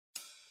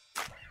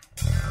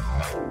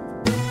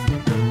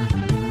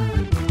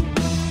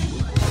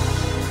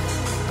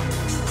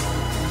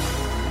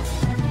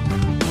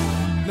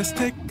Let's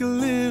take a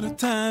little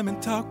time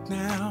and talk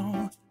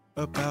now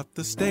about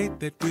the state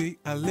that we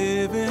are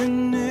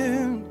living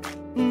in.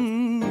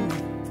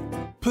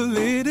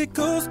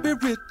 Political,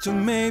 spiritual,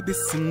 maybe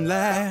some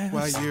laughs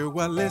while you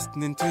are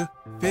listening to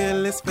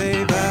Phyllis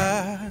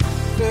Favor.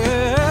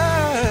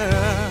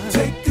 Yeah.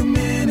 Take a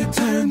minute,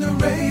 turn the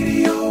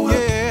radio up,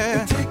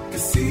 and take a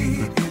seat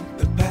in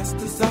the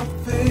pastor's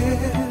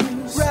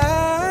office.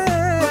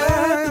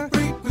 Right the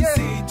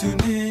frequency,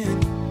 tune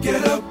in,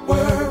 get up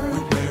word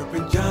with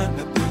Reverend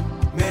Jonathan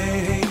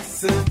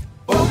Mason.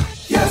 Oh,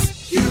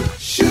 yes, you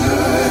should.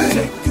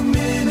 Take a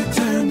minute,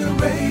 turn the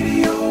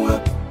radio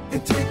up,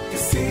 and take a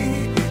seat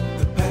in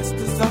the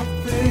pastor's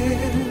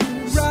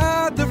office.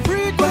 Ride the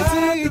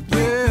frequency,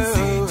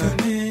 tune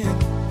in,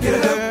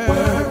 get up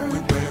word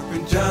with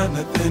Reverend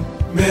Jonathan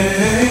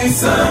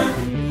Mason.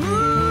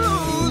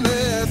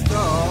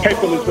 Hey,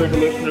 Phyllis Favor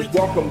listeners,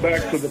 welcome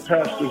back to the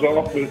pastor's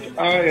office.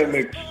 I am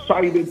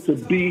excited to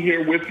be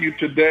here with you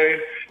today.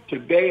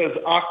 Today is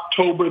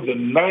October the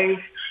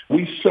 9th.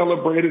 We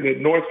celebrated at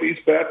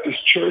Northeast Baptist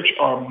Church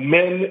our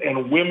Men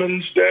and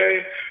Women's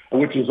Day,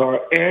 which is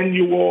our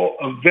annual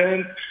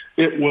event.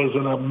 It was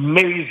an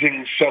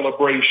amazing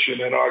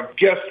celebration, and our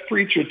guest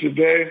preacher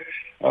today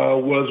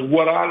was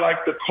what I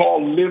like to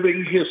call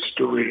living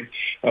history.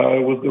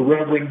 It was the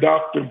Reverend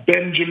Dr.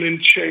 Benjamin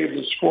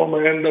Chavis,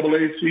 former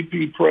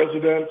NAACP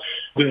president,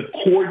 the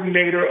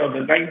coordinator of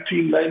the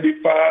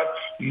 1995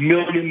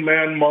 Million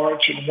Man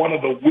March, and one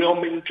of the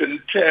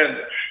Wilmington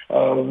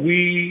 10.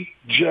 We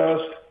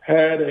just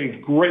had a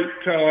great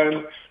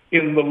time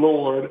in the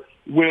Lord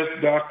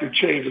with Dr.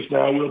 Chavis.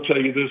 Now, I will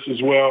tell you this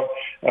as well.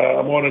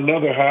 I'm on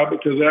another high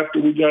because after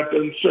we got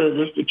done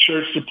service, the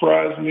church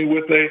surprised me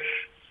with a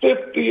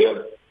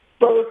 50th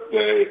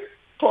birthday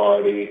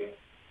party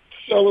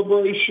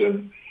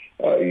celebration.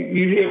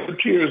 You hear the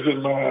tears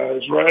in my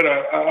eyes, right?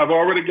 I've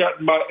already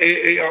gotten my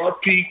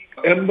AARP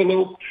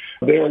envelope.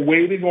 They're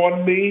waiting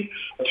on me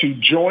to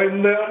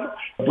join them,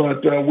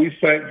 but we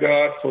thank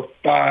God for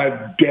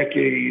 5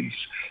 decades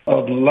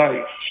of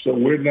life. So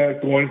we're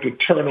not going to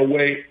turn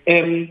away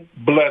any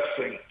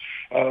blessing.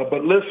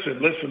 But listen.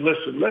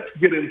 Let's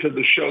get into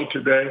the show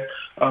today.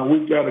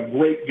 We've got a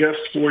great guest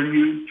for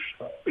you.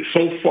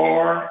 So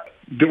far,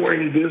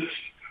 during this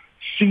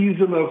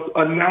season of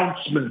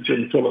announcements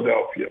in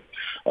Philadelphia,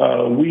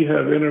 we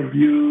have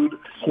interviewed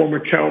former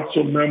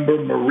council member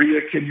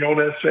Maria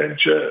Quinones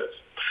Sanchez.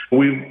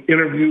 We've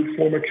interviewed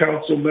former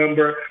council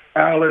member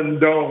Alan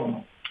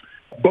Doan,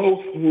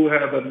 both who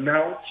have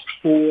announced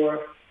for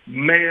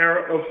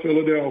mayor of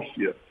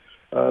Philadelphia.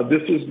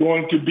 This is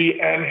going to be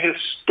an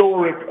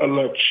historic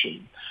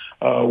election.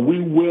 We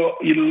will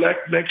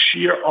elect next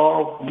year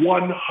our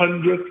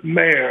 100th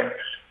mayor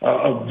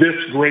of this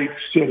great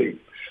city.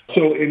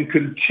 So in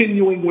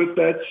continuing with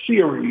that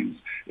series,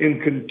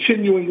 in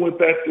continuing with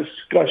that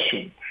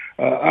discussion,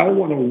 I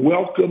want to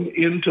welcome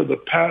into the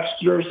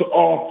pastor's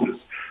office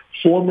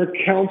former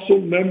council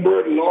member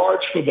at large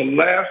for the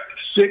last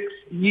 6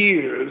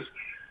 years,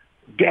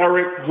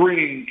 Derek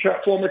Green.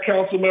 Former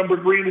council member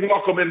Green,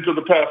 welcome into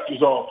the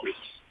pastor's office.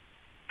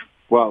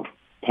 Well,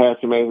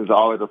 Pastor Mason, it's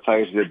always a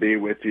pleasure to be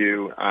with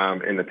you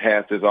in the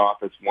pastor's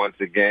office once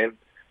again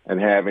and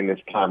having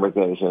this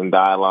conversation,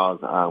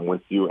 dialogue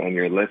with you and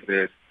your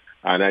listeners.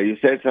 Now, you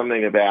said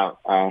something about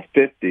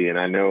 50, and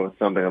I know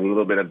something a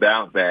little bit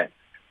about that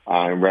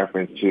in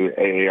reference to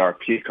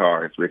AARP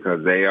cards,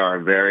 because they are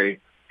very,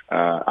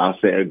 I'll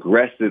say,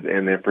 aggressive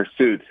in their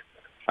pursuit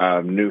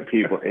of new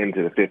people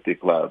into the 50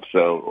 club.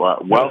 So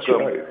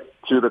welcome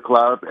to the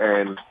club.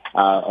 And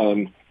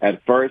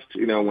at first,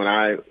 when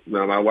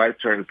my wife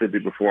turned 50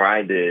 before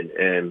I did,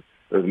 and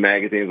those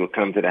magazines would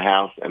come to the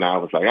house, and I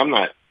was like, I'm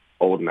not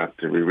old enough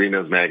to be reading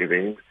those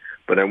magazines.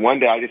 But then one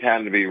day I just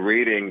happened to be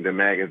reading the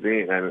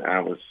magazine, and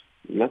I was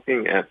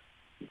looking at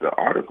the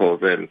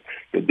articles and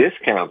the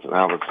discounts, and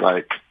I was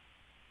like,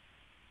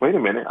 wait a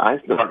minute, I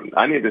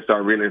need to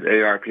start reading this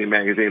ARP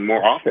magazine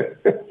more often.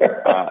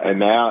 And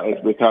now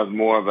it's become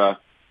more of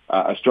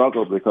a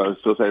struggle, because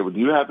she'll say, well, do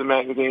you have the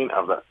magazine?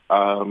 I was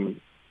like,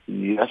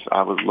 yes,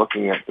 I was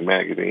looking at the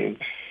magazine,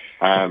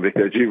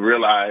 because you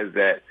realize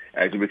that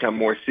as you become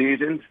more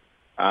seasoned,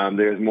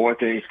 there's more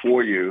things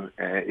for you,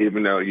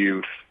 even though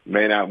you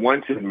may not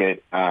want to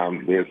admit,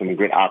 there's some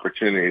good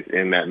opportunities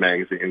in that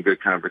magazine and good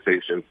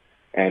conversations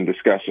and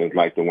discussions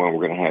like the one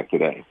we're going to have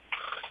today.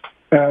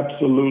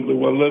 Absolutely.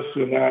 Well,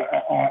 listen,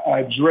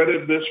 I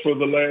dreaded this for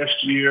the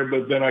last year,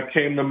 but then I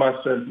came to my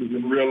senses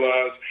and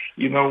realized,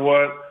 you know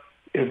what?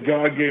 If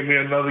God gave me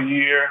another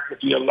year, if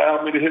he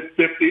allowed me to hit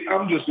 50,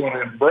 I'm just going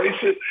to embrace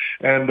it,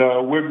 and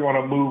we're going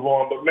to move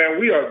on. But, man,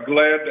 we are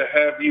glad to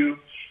have you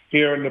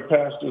here in the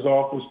pastor's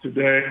office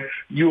today.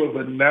 You have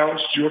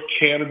announced your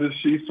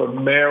candidacy for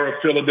mayor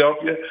of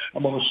Philadelphia.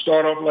 I'm going to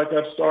start off like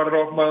I've started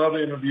off my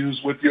other interviews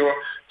with your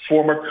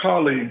former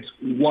colleagues.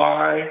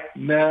 Why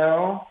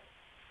now?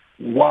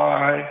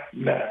 Why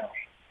now?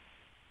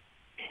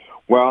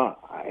 Well,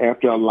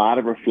 after a lot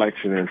of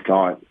reflection and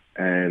thought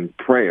and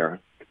prayer,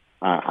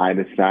 I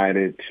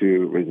decided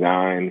to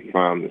resign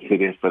from the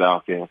city of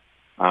Philadelphia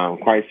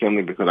quite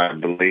simply because I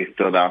believe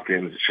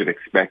Philadelphians should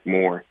expect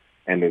more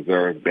and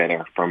deserve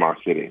better from our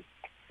city.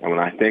 And when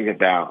I think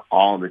about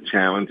all the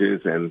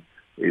challenges and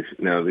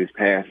these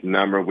past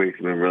number of weeks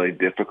have been really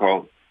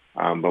difficult,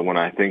 but when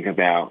I think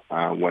about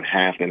what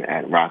happened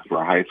at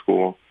Roxborough High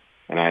School,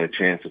 and I had a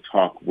chance to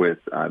talk with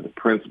the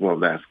principal of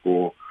that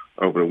school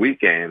over the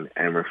weekend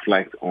and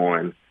reflect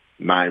on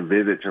my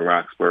visit to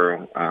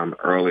Roxborough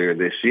earlier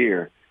this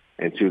year,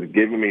 and she was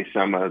giving me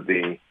some of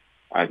the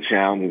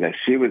challenges that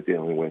she was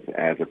dealing with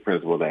as a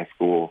principal of that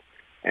school.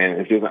 And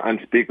it's just an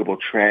unspeakable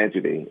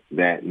tragedy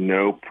that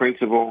no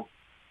principal,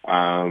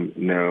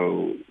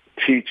 no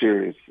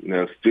teachers,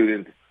 no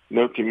students,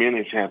 no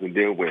community should have to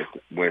deal with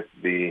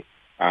the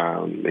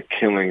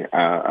killing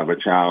of a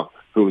child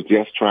who was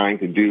just trying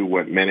to do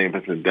what many of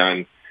us have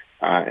done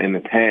in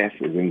the past,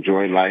 is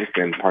enjoy life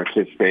and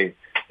participate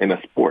in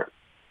a sport.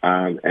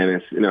 And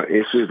it's,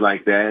 issues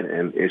like that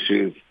and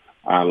issues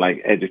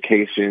like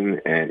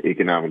education and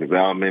economic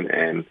development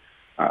and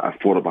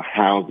affordable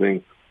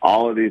housing,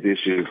 all of these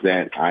issues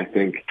that I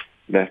think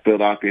that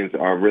Philadelphians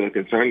are really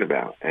concerned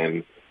about.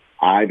 And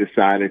I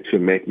decided to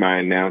make my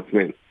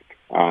announcement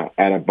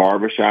at a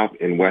barbershop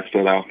in West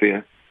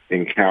Philadelphia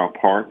in Carroll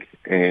Park.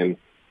 And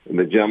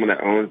the gentleman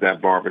that owns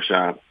that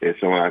barbershop is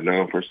someone I've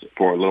known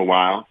for a little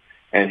while.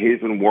 And he's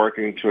been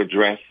working to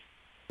address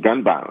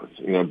gun violence.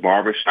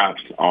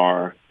 Barbershops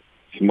are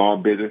small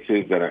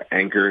businesses that are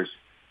anchors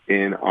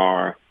in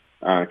our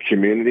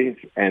communities.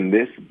 And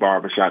this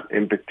barbershop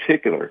in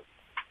particular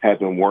has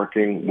been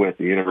working with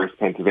the University of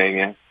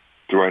Pennsylvania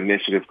through an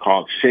initiative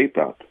called Shape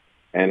Up.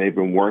 And they've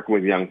been working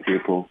with young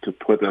people to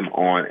put them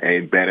on a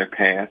better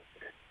path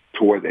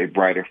towards a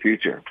brighter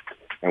future.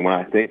 And when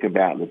I think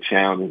about the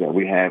challenges that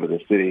we have as a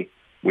city,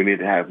 we need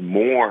to have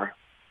more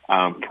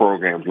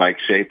programs like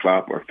Shape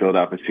Up or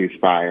Philadelphia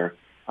Ceasefire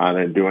that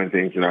are doing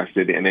things in our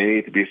city. And they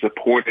need to be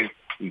supported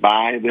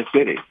by the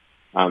city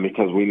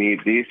because we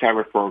need these type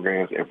of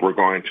programs if we're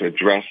going to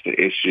address the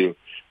issue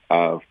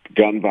of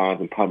gun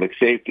violence and public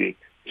safety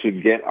to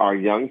get our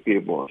young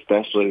people,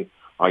 especially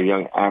our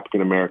young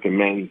African-American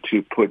men,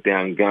 to put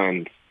down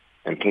guns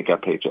and pick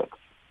up paychecks.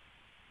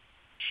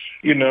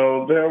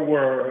 There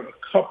were a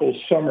couple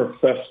summer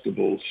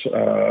festivals,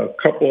 a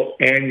couple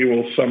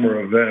annual summer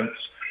events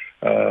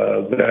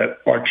that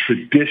are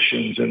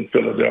traditions in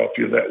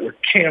Philadelphia that were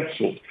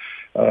canceled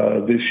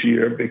this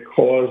year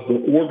because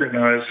the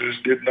organizers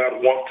did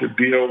not want to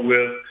deal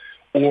with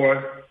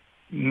or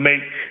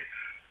make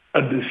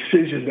a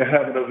decision to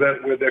have an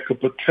event where there could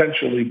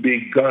potentially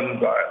be gun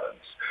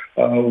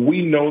violence.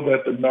 We know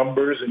that the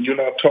numbers, and you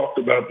and I talked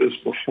about this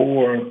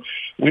before,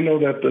 we know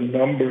that the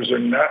numbers are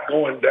not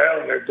going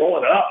down, they're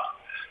going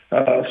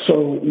up. So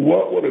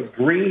what would a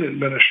Green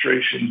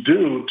administration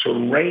do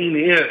to rein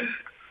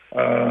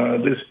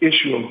in this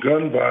issue of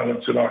gun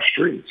violence in our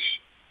streets?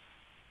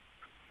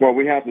 Well,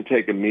 we have to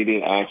take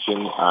immediate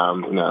action,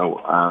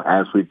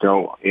 as we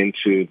go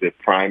into the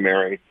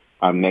primary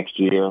next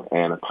year,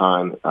 and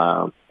upon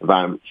if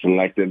I'm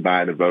selected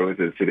by the voters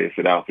of the city of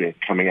Philadelphia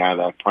coming out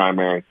of that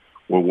primary,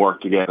 we'll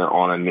work together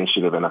on an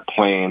initiative and a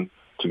plan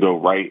to go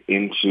right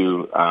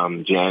into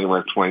January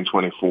of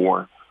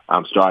 2024,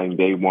 starting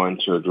day one,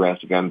 to address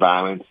gun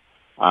violence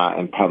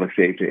and public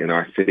safety in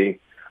our city.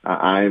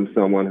 I am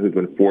someone who's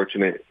been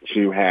fortunate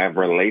to have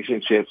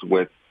relationships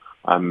with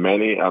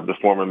many of the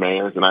former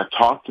mayors, and I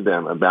talked to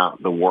them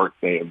about the work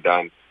they have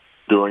done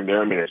during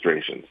their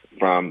administrations,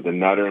 from the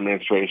Nutter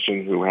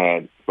administration, who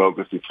had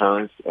focused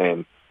deterrence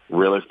and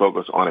really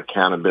focused on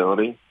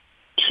accountability,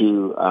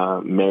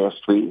 to Mayor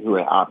Street, who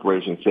had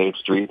Operation Safe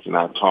Streets, and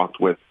I've talked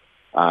with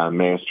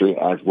Mayor Street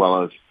as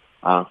well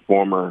as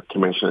former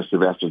Commissioner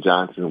Sylvester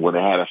Johnson, where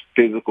they had a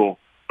physical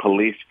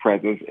police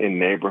presence in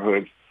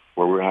neighborhoods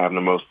where we were having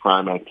the most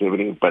crime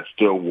activity, but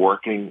still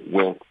working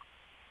with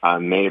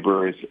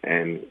neighbors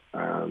and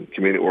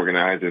community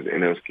organizers in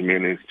those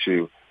communities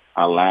to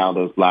allow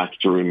those blocks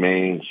to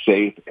remain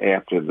safe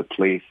after the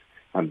police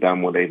have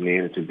done what they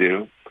needed to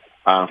do.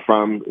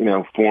 From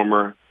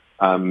former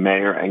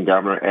Mayor and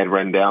Governor Ed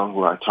Rendell,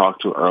 who I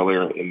talked to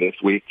earlier in this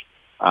week,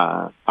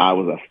 I'm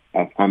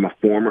a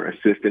former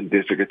assistant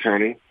district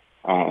attorney.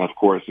 Of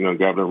course,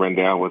 Governor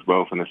Rendell was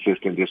both an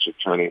assistant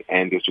district attorney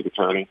and district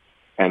attorney,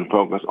 and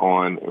focused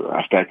on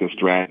effective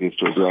strategies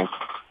to address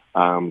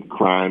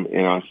crime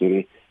in our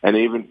city. And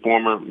even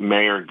former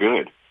Mayor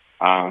Good,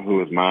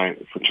 who is my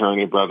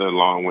fraternity brother,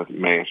 along with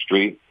Mayor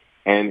Street.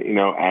 And,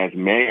 as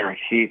mayor,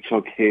 he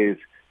took his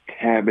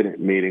cabinet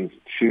meetings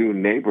to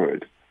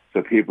neighborhoods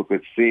so people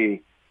could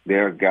see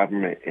their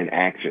government in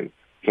action.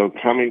 So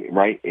coming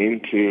right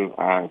into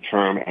our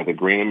term as a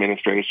Green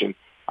administration,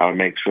 I would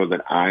make sure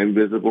that I'm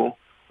visible,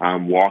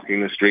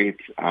 walking the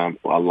streets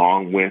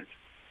along with,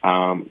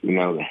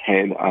 the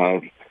head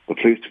of the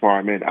police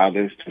department,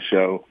 others, to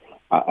show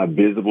a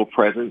visible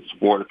presence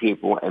for the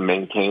people and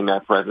maintain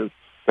that presence,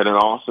 but then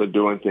also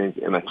doing things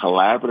in a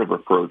collaborative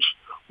approach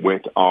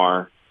with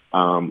our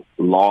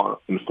law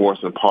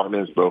enforcement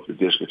partners, both the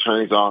district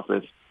attorney's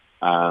office,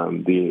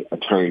 the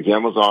attorney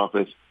general's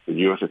office, the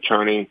U.S.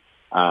 attorney,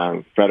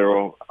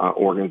 federal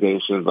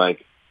organizations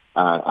like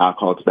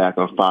alcohol,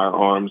 tobacco, and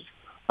firearms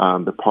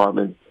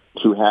department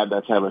to have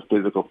that type of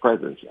physical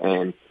presence.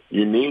 And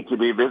you need to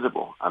be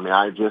visible. I mean,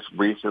 I just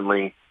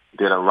recently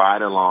did a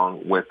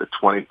ride-along with the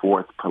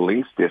 24th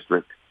Police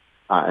District,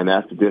 and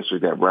that's the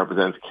district that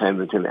represents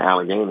Kensington and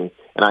Allegheny.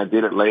 And I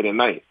did it late at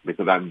night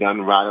because I've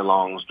done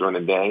ride-alongs during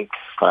the day,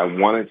 but I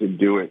wanted to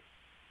do it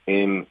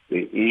in the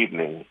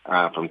evening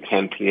from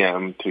 10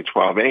 p.m. to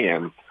 12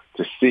 a.m.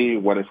 to see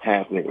what is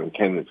happening in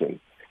Kensington.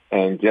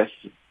 And just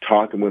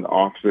talking with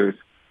officers,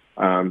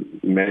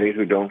 many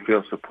who don't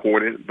feel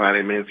supported by the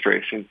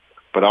administration,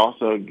 but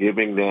also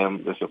giving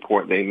them the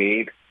support they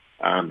need,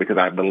 because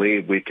I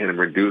believe we can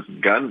reduce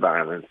gun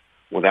violence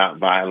without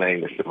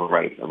violating the civil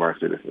rights of our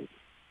citizens.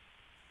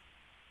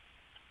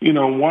 You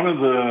know, one of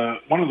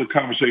the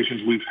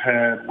conversations we've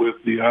had with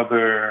the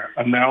other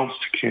announced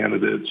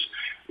candidates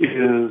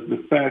is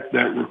the fact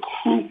that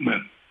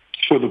recruitment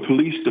for the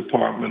police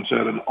department's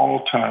at an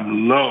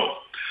all-time low,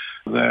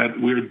 that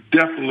we're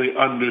definitely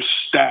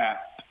understaffed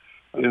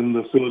in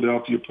the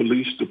Philadelphia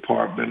Police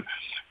Department.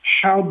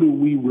 How do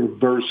we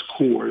reverse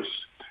course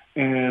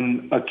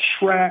and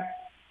attract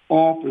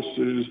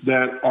officers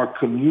that are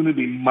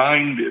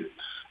community-minded,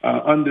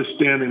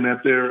 understanding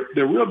that their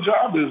real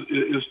job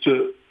is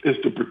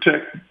to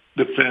protect,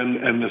 defend,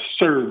 and to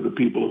serve the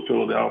people of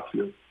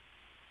Philadelphia?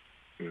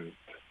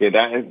 Yeah,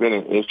 that has been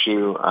an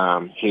issue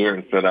here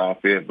in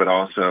Philadelphia, but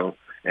also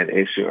an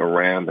issue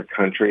around the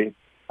country.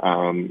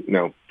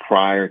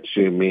 Prior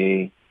to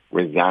me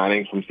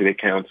resigning from City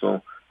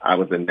Council, I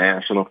was the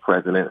national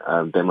president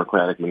of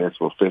Democratic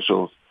Municipal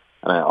Officials,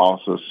 and I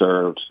also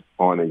served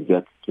on the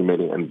executive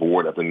committee and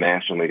board of the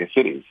National League of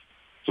Cities.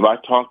 So I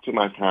talked to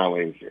my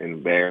colleagues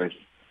in various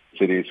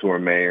cities who are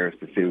mayors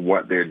to see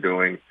what they're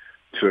doing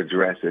to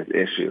address this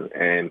issue.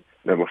 And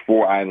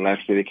before I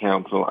left City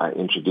Council, I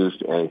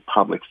introduced a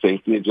public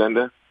safety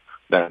agenda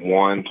that,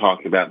 one,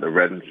 talked about the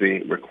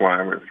residency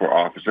requirement for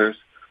officers,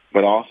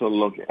 but also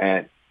looked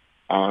at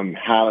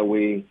how do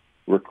we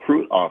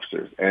recruit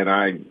officers. And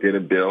I did a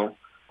bill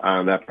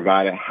that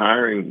provided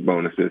hiring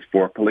bonuses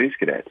for police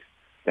cadets.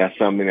 That's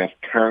something that's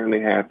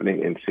currently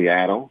happening in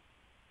Seattle,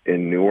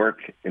 in Newark,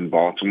 in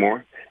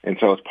Baltimore. And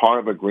so as part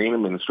of a Green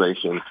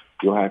administration,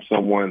 you'll have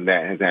someone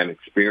that has had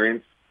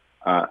experience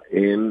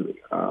in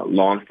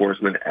law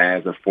enforcement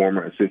as a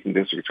former assistant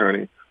district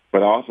attorney,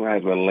 but also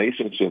has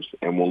relationships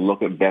and will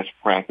look at best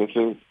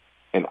practices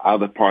in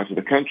other parts of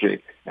the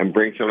country and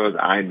bring some of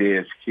those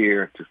ideas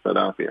here to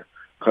Philadelphia.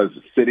 Because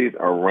cities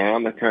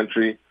around the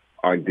country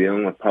are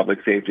dealing with public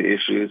safety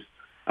issues,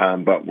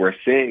 but we're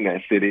seeing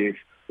that cities,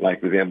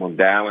 like, for example,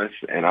 Dallas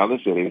and other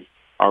cities,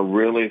 are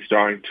really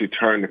starting to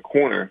turn the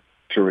corner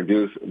to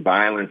reduce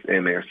violence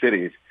in their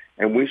cities.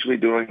 And we should be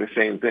doing the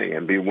same thing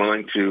and be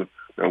willing to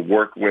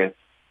work with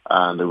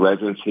the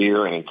residents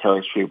here and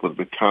encourage people to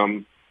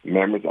become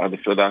members of the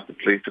Philadelphia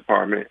Police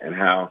Department, and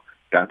how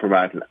that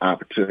provides an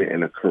opportunity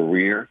and a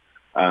career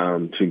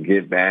to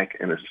give back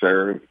and to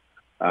serve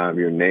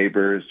your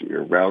neighbors,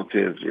 your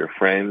relatives, your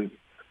friends.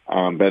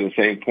 But at the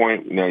same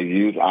point,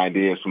 use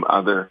ideas from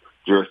other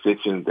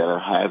jurisdictions that are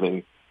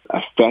having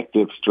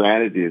effective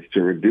strategies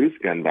to reduce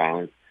gun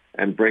violence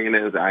and bringing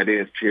those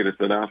ideas here to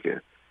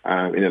Philadelphia.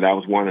 That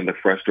was one of the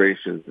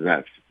frustrations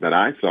that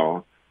I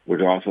saw,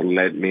 which also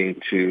led me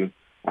to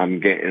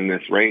get in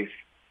this race,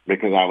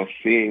 because I was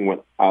seeing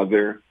what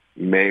other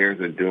mayors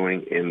are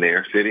doing in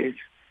their cities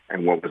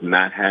and what was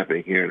not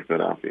happening here in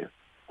Philadelphia.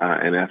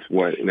 And that's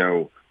what,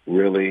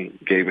 really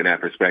gave me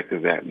that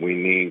perspective that we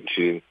need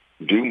to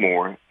do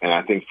more. And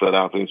I think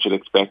Philadelphians should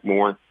expect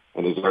more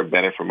and deserve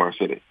better from our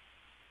city.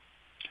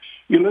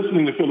 You're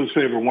listening to Philly's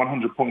Favorite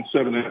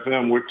 100.7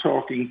 FM. We're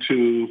talking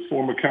to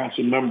former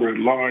council member at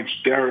large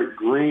Derek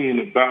Green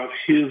about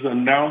his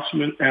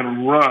announcement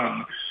and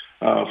run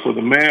for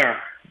the mayor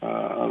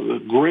of the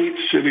great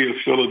city of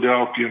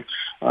Philadelphia.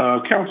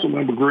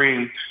 Councilmember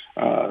Green,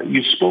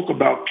 you spoke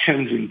about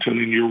Kensington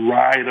in your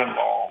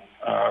ride-along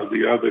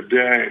the other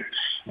day.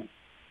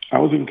 I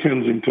was in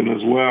Kensington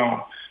as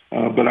well,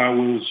 but I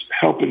was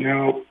helping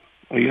out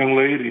a young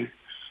lady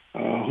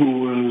who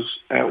was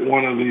at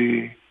one of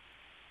the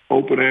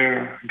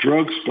open-air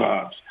drug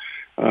spots.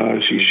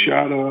 She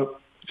shot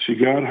up, she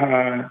got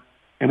high,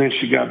 and then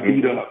she got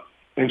beat up,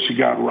 and she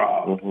got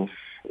robbed.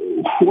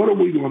 What are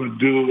we going to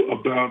do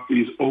about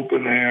these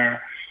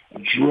open-air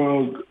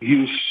drug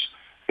use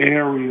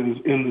areas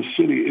in the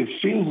city?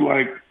 It seems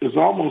like it's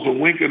almost a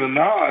wink and a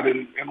nod,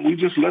 and we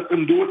just let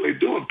them do what they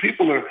do, and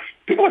people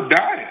are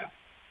dying.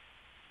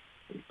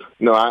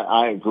 No,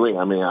 I agree.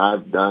 I mean,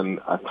 I've done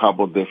a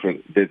couple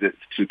different visits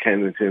to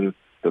Kensington,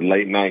 the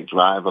late-night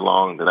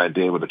drive-along that I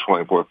did with the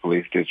 24th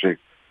Police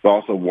District, but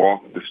also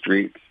walked the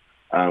streets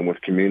with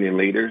community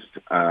leaders,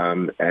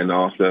 and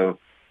also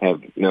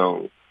have,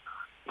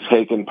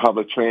 taken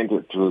public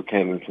transit through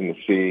Kensington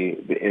to see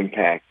the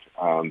impact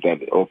that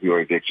the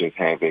opioid addiction is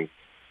having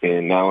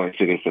in not only the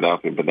city of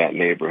Philadelphia, but that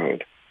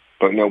neighborhood.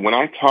 But, when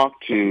I talk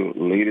to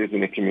leaders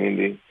in the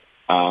community,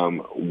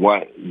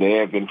 what they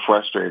have been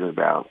frustrated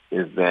about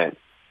is that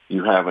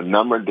you have a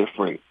number of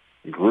different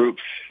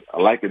groups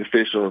elected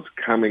officials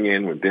coming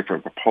in with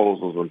different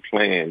proposals and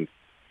plans,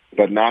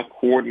 but not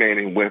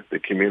coordinating with the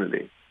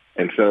community.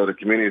 And so the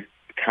community is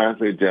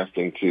constantly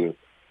adjusting to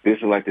this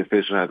elected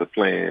official has a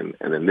plan,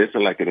 and then this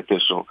elected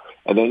official.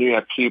 And then you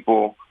have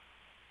people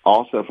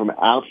also from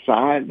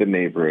outside the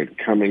neighborhood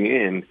coming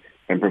in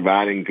and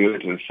providing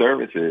goods and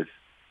services,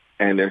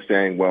 and they're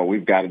saying, well,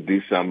 we've got to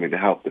do something to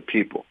help the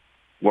people.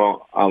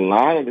 Well, a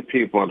lot of the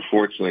people,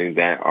 unfortunately,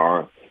 that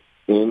are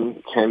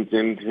in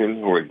Kensington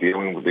who are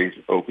dealing with these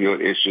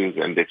opioid issues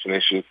and addiction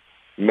issues,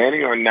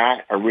 many are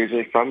not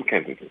originally from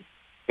Kensington.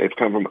 They've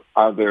come from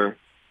other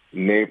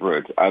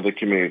neighborhoods, other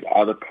communities,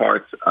 other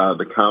parts of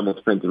the Commonwealth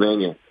of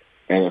Pennsylvania,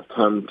 and have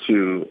come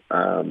to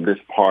this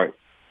part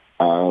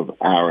of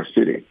our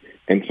city.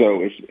 And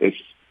so it's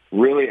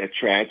really a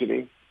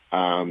tragedy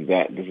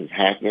that this is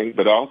happening,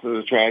 but also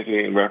a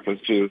tragedy in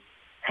reference to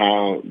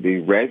how the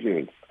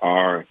residents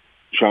are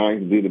trying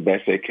to do the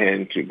best they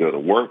can to go to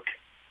work,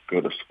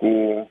 go to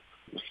school,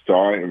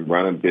 start and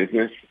run a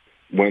business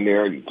when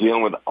they're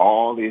dealing with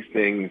all these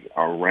things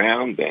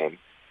around them.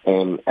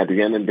 And at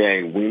the end of the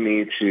day, we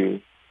need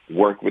to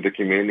work with the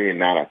community and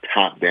not a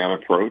top-down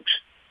approach,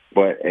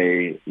 but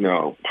a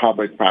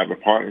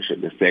public-private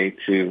partnership to say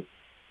to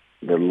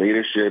the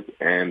leadership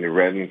and the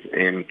residents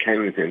in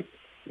Kensington,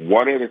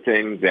 what are the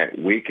things that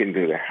we can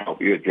do to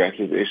help you address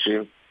this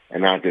issue,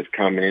 and not just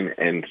come in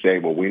and say,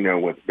 well, we know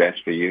what's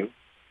best for you,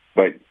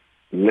 but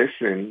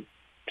listen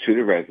to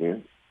the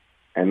residents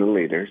and the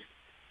leaders,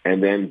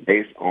 and then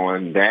based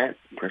on that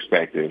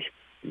perspective,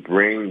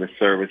 bring the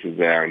services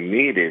that are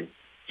needed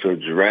to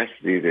address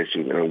these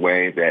issues in a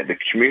way that the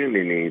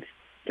community needs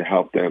to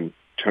help them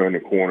turn the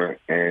corner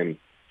and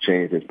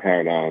change this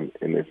paradigm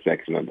in this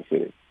section of the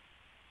city.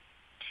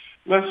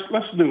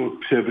 Let's do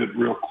a pivot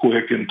real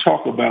quick and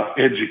talk about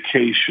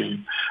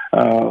education.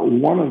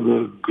 One of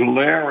the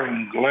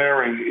glaring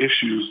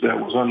issues that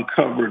was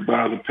uncovered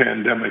by the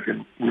pandemic,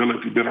 and really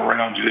if you've been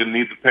around, you didn't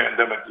need the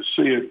pandemic to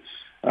see it,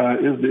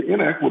 is the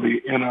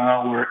inequity in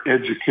our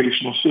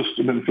educational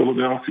system in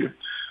Philadelphia.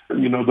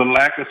 You know, the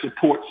lack of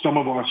support some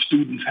of our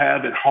students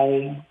have at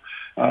home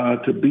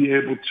to be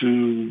able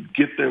to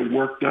get their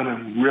work done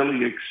and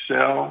really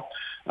excel.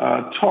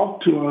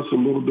 Talk to us a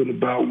little bit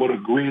about what a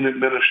Green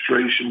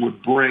administration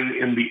would bring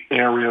in the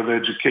area of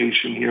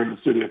education here in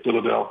the city of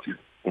Philadelphia.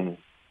 Mm-hmm.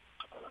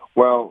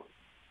 Well,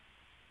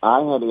 I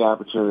had the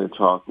opportunity to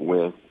talk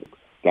with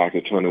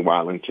Dr. Tony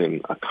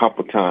Watlington a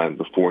couple times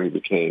before he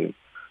became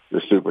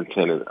the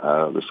superintendent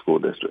of the school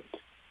district.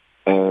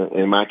 And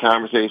in my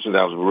conversations,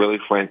 I was really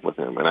frank with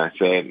him. And I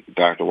said,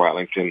 Dr.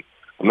 Watlington,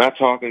 I'm not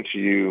talking to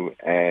you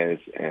as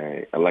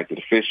an elected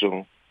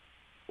official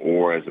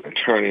or as an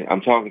attorney.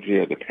 I'm talking to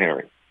you as a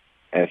parent,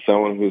 as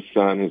someone whose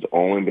son has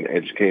only been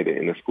educated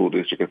in the school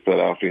district of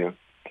Philadelphia.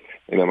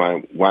 You know,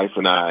 my wife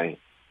and I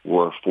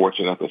were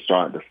fortunate enough to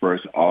start the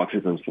first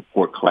autism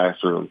support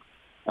classroom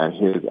at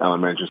his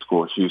elementary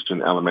school,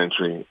 Houston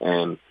Elementary.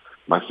 And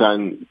my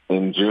son,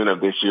 in June of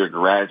this year,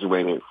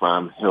 graduated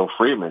from Hill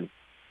Freeman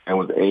and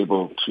was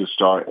able to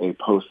start a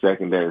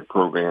post-secondary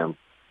program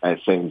at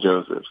St.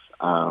 Joseph's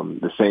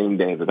the same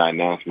day that I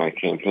announced my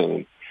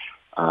campaign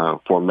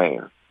for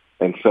mayor.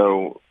 And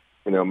so,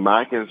 you know,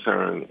 my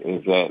concern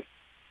is that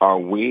are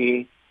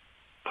we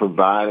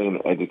providing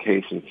an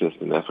education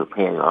system that's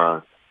preparing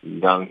our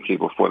young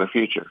people for the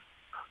future?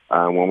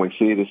 When we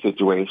see the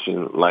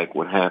situation like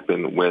what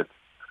happened with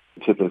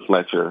Tiffany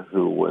Fletcher,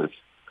 who was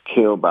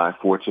killed by a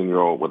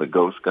 14-year-old with a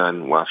ghost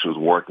gun while she was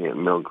working at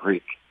Mill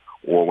Creek,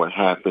 or what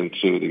happened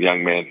to the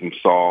young man from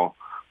Saul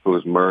who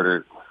was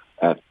murdered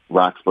at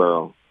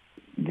Roxborough,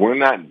 we're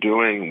not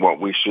doing what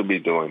we should be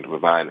doing to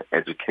provide an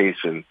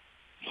education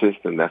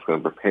system that's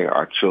going to prepare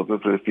our children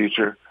for the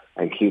future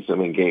and keep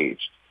them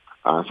engaged.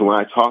 So when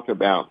I talk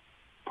about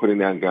putting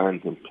down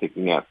guns and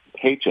picking up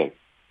paychecks,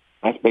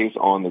 that's based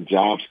on the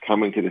jobs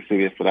coming to the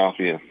city of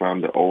Philadelphia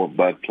from the old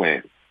Bud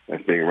plant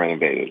that's being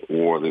renovated,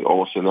 or the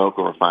old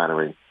Sunoco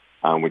refinery,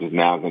 which is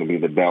now going to be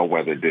the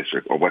Bellwether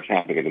district, or what's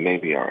happening at the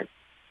Navy Yard.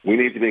 We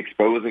need to be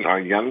exposing our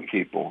young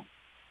people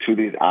to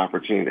these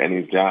opportunities and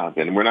these jobs.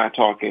 And we're not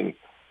talking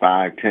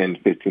 $5,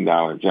 $10,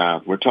 $15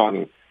 jobs. We're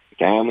talking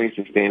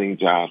family-sustaining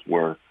jobs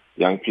where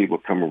young people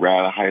coming right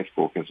out of high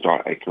school can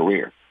start a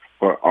career.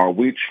 Or are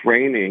we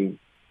training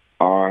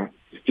our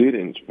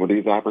students for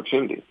these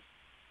opportunities?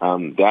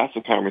 That's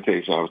the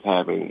conversation I was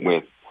having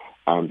with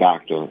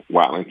Dr.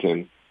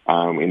 Watlington.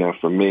 You know,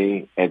 for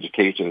me,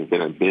 education has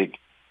been a big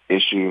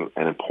issue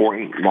and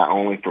important, not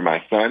only for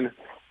my son,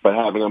 but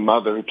having a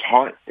mother who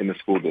taught in the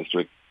school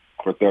district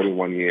for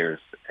 31 years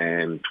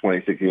and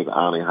 26 years at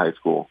Allen High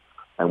School.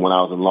 And when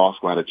I was in law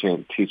school, I had a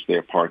chance to teach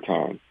there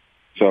part-time.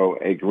 So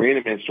a Green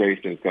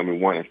administration is going to be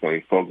one that's going to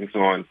be focused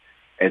on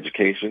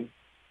education.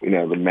 You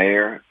know, the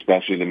mayor,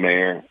 especially the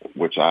mayor,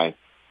 which I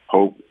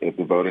hope if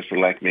the voters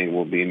select me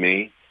will be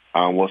me,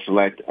 will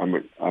select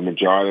a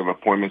majority of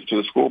appointments to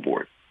the school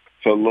board.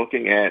 So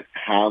looking at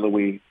how do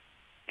we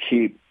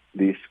keep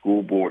the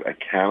school board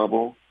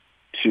accountable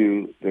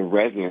to the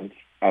residents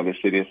of the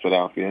city of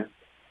Philadelphia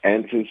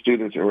and to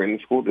students who are in the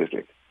school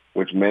district,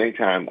 which many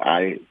times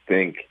I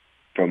think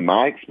from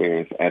my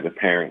experience as a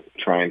parent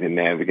trying to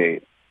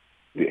navigate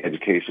the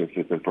education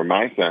system for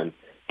my son,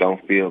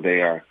 don't feel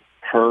they are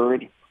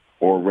heard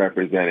or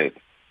represented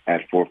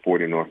at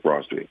 440 North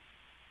Broad Street.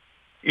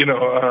 You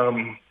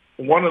know,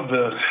 one of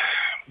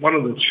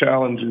the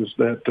challenges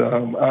that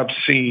I've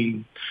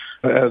seen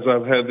as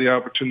I've had the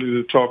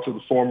opportunity to talk to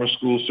the former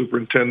school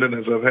superintendent,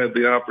 as I've had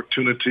the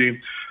opportunity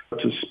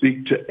to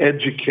speak to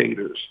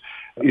educators,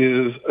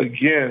 is,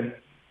 again,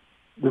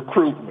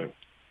 recruitment.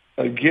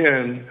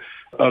 Again,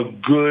 a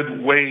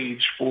good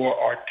wage for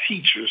our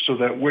teachers so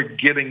that we're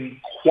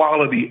getting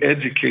quality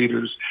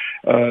educators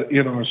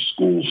in our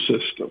school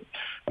system.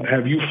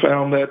 Have you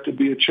found that to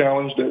be a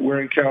challenge that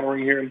we're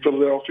encountering here in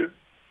Philadelphia?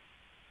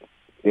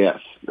 Yes.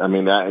 I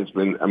mean, that has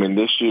been,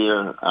 this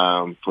year,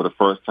 for the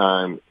first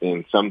time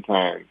in some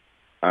time,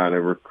 the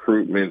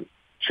recruitment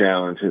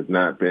challenge has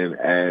not been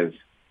as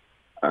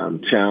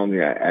challenging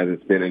as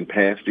it's been in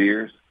past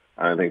years.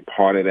 I think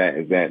part of that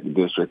is that the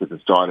district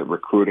has started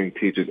recruiting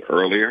teachers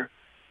earlier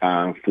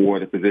for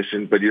the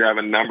position, but you have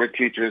a number of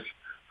teachers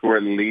who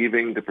are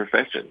leaving the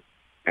profession,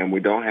 and we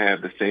don't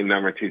have the same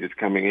number of teachers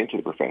coming into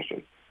the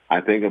profession.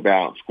 I think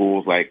about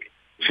schools like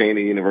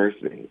Cheney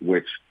University,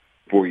 which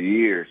for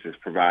years has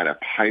provided a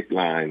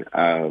pipeline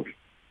of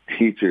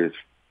teachers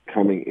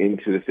coming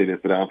into the city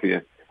of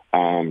Philadelphia,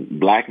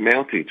 black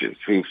male teachers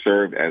who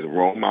served as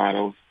role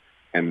models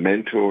and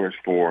mentors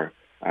for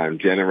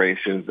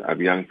generations of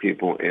young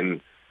people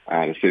in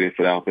the city of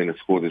Philadelphia and the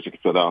school district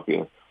of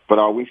Philadelphia. But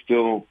are we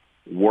still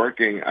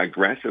working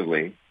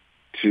aggressively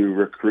to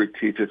recruit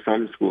teachers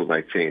from schools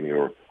like Cheney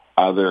or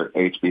other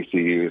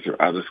HBCUs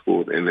or other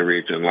schools in the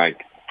region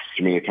like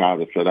Community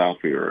College of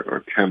Philadelphia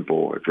or Temple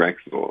or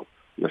Drexel,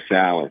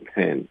 LaSalle, and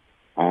Penn?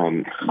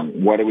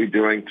 What are we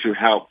doing to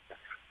help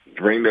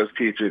bring those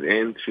teachers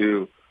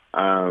into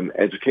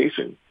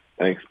education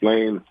and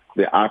explain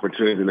the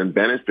opportunities and the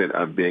benefit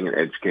of being an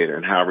educator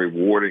and how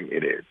rewarding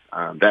it is?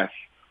 That's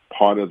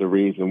part of the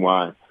reason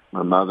why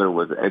my mother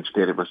was an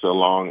educator for so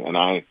long, and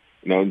I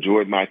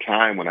enjoyed my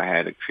time when I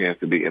had a chance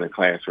to be in a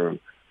classroom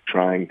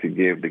trying to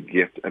give the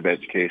gift of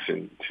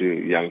education to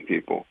young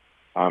people.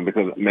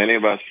 Because many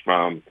of us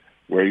from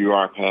where you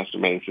are, Pastor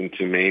Mason,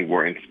 to me,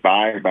 were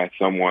inspired by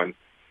someone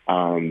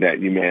that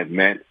you may have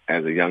met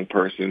as a young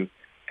person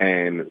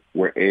and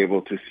were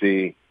able to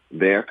see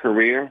their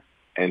career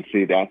and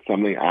see that's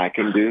something I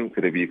can do,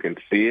 because if you can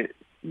see it,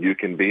 you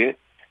can be it.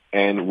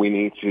 And we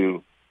need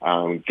to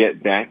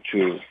get back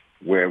to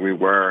where we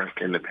were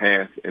in the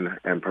past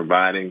and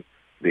providing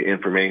the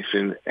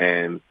information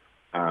and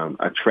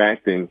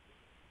attracting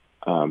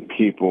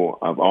people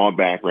of all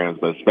backgrounds,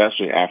 but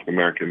especially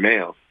African-American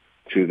males,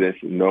 to this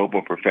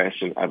noble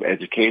profession of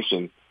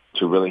education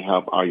to really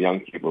help our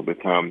young people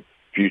become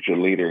future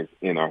leaders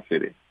in our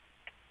city.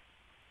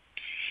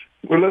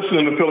 We're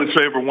listening to Philly's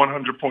Favorite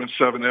 100.7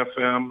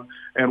 FM,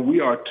 and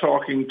we are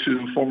talking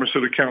to former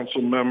City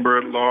Council member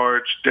at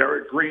large,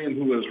 Derek Green,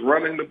 who is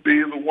running to be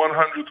the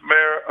 100th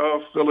mayor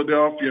of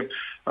Philadelphia.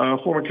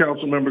 Former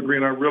Council member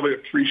Green, I really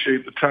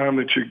appreciate the time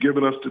that you're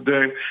giving us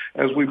today.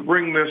 As we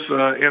bring this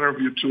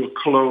interview to a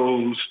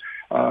close,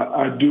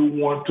 I do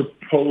want to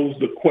pose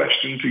the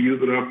question to you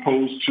that I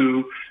posed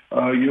to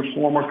your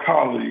former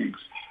colleagues,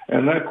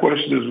 and that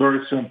question is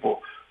very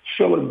simple.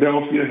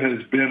 Philadelphia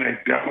has been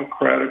a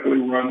democratically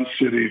run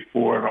city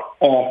for an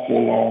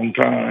awful long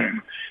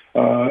time.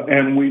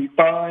 And we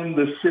find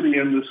the city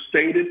and the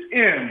state it's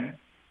in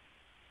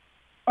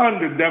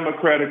under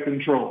Democratic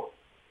control.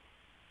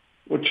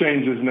 What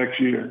changes next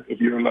year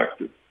if you're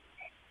elected?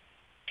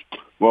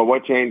 Well,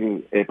 what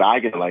changes if I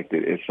get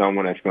elected is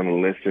someone that's going to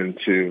listen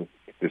to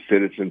the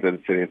citizens of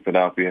the city of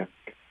Philadelphia.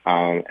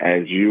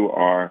 As you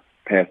are,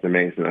 Pastor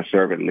Mason, a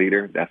servant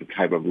leader, that's the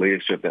type of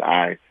leadership that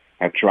I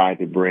have tried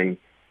to bring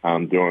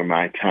during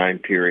my time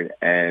period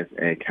as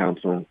a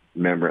council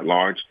member at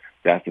large.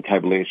 That's the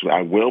type of leadership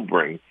I will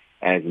bring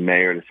as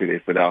mayor of the city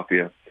of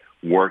Philadelphia,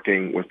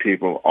 working with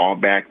people, all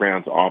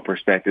backgrounds, all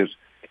perspectives,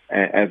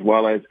 as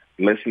well as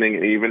listening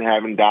and even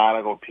having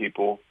dialogue with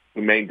people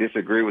who may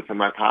disagree with some of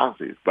my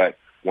policies. But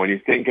when you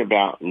think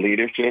about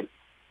leadership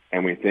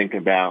and we think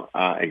about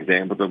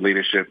examples of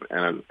leadership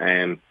and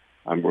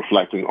I'm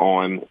reflecting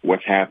on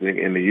what's happening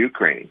in the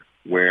Ukraine,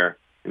 where,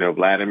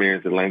 Vladimir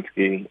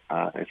Zelensky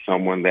is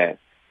someone that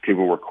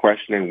people were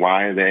questioning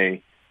why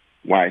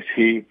is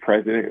he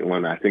president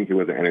when I think he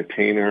was an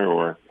entertainer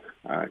or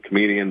a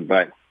comedian.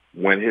 But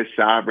when his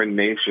sovereign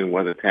nation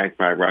was attacked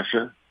by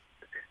Russia,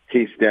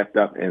 he stepped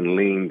up and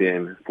leaned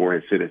in for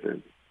his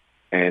citizens.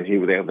 And he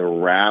was able to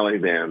rally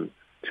them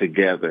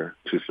together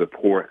to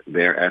support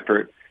their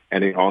effort.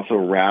 And he also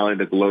rallied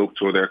the globe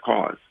toward their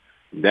cause.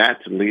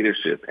 That's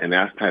leadership, and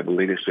that's the type of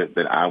leadership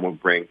that I will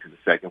bring to the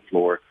second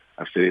floor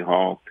of City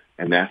Hall.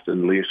 And that's the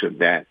leadership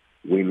that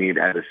we need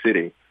as a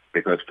city,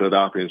 because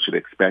Philadelphians should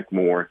expect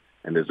more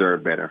and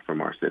deserve better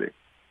from our city.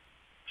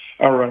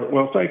 All right.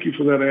 Well, thank you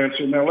for that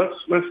answer. Now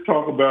let's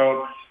talk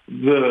about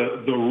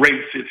the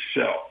race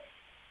itself.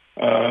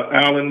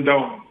 Alan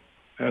Doan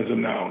has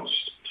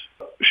announced.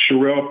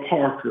 Sherelle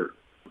Parker,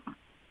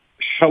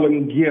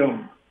 Helen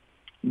Gim,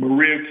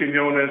 Maria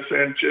Quinones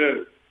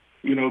Sanchez.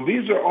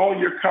 These are all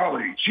your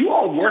colleagues. You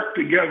all work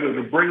together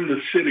to bring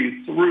the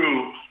city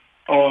through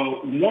a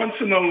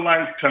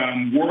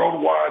once-in-a-lifetime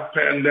worldwide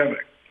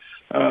pandemic.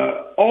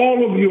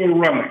 All of you are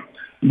running.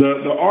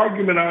 The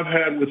argument I've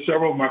had with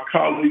several of my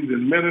colleagues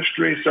in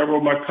ministry, several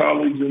of my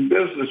colleagues in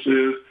business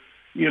is,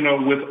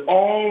 with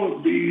all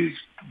of these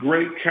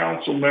great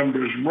council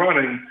members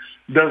running,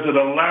 does it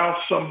allow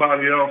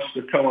somebody else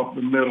to come up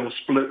the middle,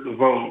 split the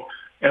vote,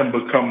 and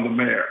become the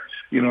mayor?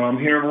 I'm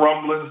hearing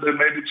rumblings that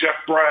maybe Jeff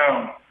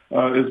Brown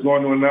is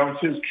going to announce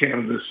his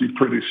candidacy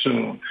pretty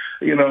soon.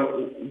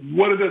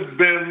 Would it have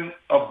been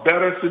a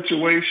better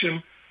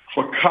situation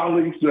for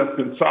colleagues to have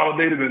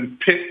consolidated and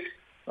picked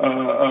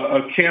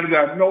a candidate?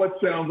 I know it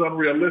sounds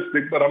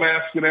unrealistic, but I'm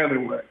asking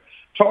anyway.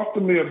 Talk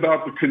to me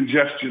about the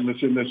congestion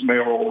that's in this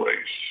mayoral race.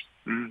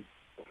 Mm-hmm.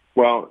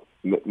 Well,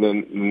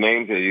 the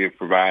names that you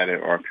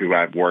provided are people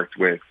I've worked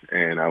with,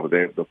 and I was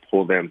able to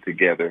pull them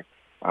together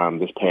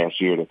this past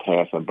year to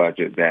pass a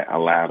budget that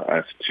allowed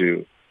us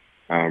to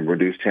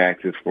reduce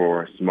taxes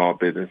for small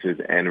businesses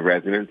and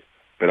residents,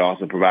 but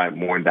also provide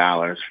more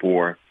dollars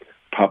for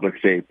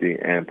public safety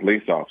and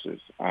police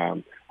officers.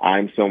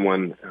 I'm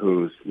someone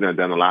who's done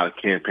a lot of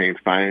campaign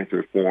finance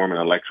reform and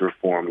election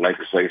reform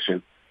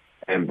legislation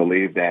and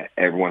believe that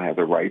everyone has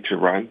a right to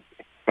run.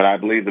 But I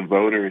believe the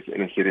voters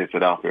in the city of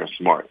Philadelphia are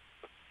smart,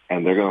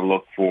 and they're going to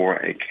look for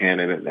a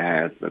candidate that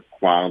has the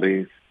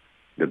qualities,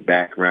 the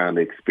background,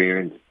 the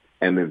experience,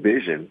 and the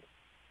vision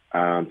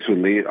to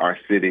lead our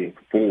city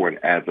forward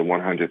as the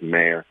 100th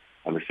mayor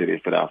of the city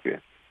of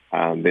Philadelphia.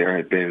 There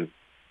have been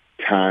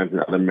times in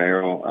other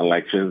mayoral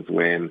elections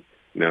when,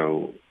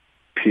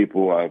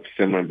 people of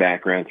similar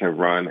backgrounds have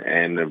run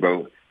and the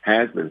vote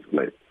has been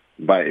split.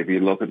 But if you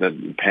look at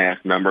the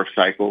past number of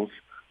cycles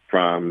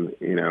from,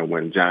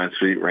 when John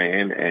Street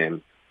ran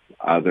and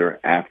other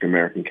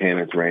African-American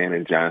candidates ran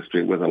and John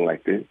Street was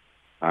elected,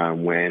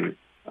 when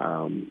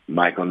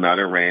Michael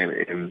Nutter ran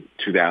in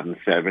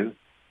 2007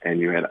 and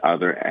you had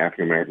other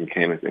African-American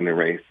candidates in the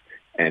race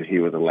and he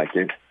was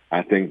elected,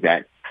 I think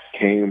that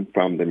came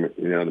from the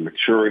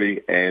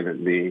maturity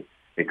and the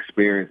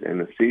experience and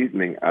the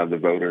seasoning of the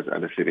voters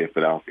of the city of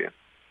Philadelphia,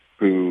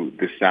 who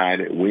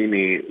decided we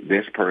need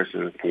this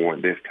person for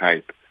this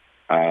type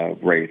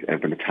of race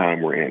and for the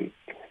time we're in.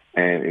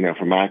 And,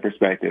 from my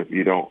perspective,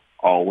 you don't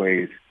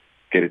always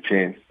get a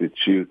chance to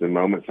choose the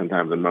moment.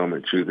 Sometimes the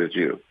moment chooses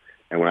you.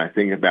 And when I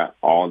think about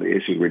all the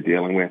issues we're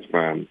dealing with,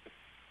 from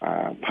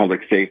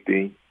public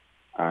safety,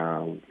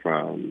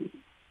 from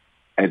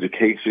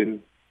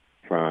education,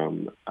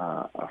 from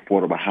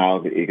affordable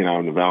housing,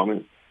 economic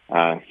development,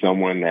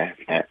 someone that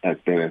has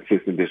been an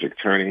assistant district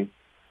attorney,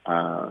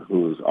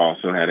 who's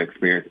also had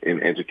experience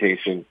in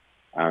education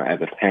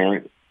as a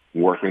parent,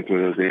 working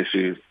through those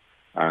issues,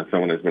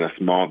 someone that's been a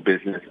small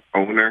business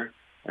owner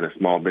and a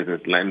small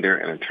business lender,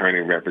 an attorney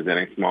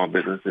representing small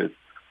businesses.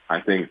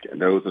 I think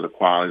those are the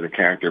qualities and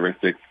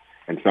characteristics.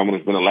 And someone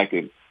who's been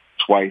elected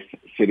twice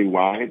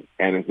citywide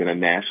and has been a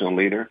national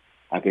leader,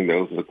 I think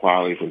those are the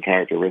qualities and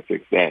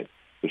characteristics that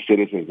the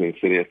citizens in the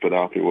city of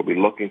Philadelphia will be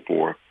looking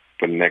for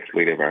the next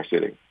leader of our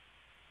city.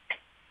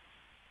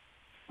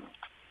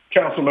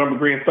 Councilmember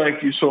Green,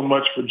 thank you so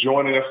much for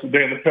joining us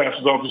today in the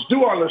pastor's office.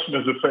 Do our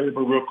listeners a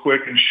favor real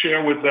quick and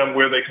share with them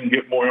where they can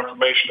get more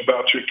information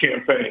about your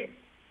campaign.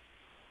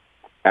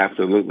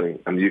 Absolutely.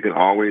 You can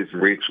always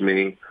reach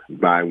me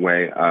by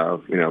way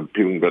of, people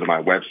can go to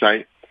my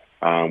website,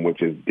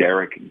 which is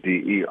Derek,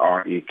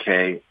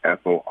 DEREKFOR,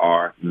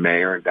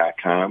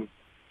 mayor.com.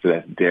 So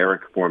that's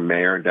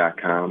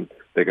DerekForMayor.com.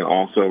 They can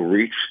also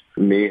reach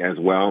me as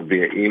well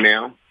via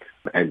email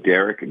at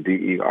Derek,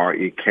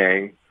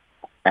 DEREK,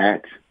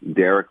 at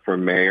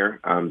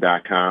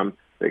DerekForMayor.com.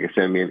 They can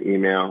send me an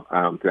email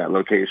to that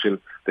location.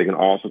 They can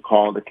also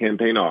call the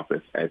campaign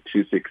office at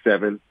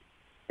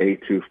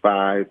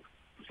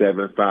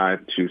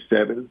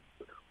 267-825-7527.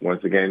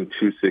 Once again,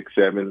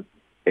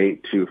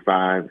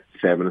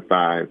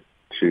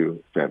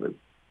 267-825-7527.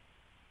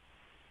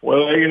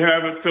 Well, there you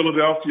have it,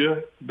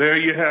 Philadelphia. There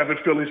you have it,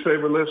 Philly's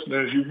favorite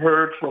listeners. You've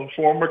heard from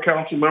former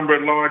council member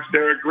at large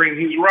Derek Green.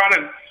 He's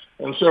running.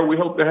 And so we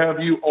hope to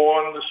have you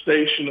on the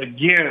station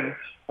again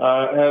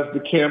as the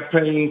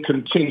campaign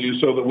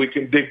continues so that we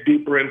can dig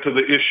deeper into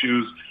the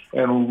issues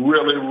and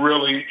really,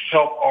 really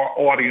help our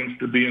audience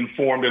to be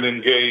informed and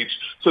engaged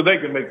so they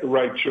can make the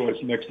right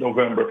choice next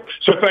November.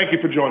 So thank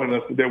you for joining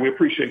us today. We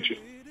appreciate you.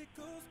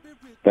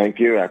 Thank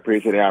you. I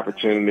appreciate the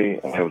opportunity.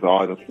 It was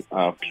always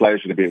a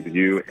pleasure to be with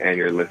you and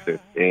your listeners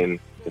in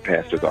the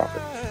pastor's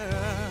office.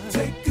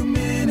 Take a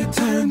minute,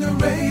 turn the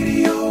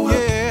radio up,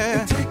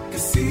 and take a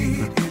seat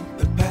in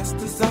the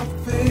pastor's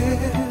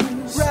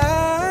office.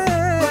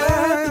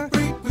 Ride the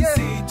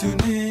frequency,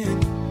 tune in,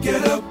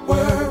 get up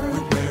word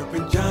with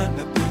Reverend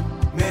Jonathan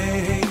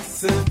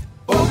Mason.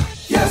 Oh,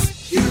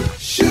 yes, you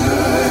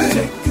should.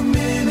 Take a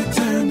minute,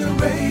 turn the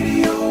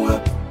radio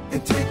up,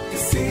 and take a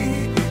seat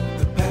in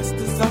the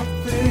pastor's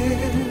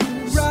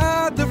office.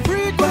 Ride the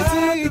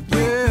frequency,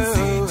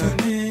 tune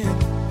in,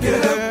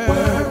 get up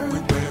word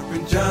with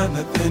Reverend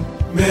Jonathan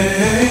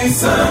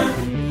Mason.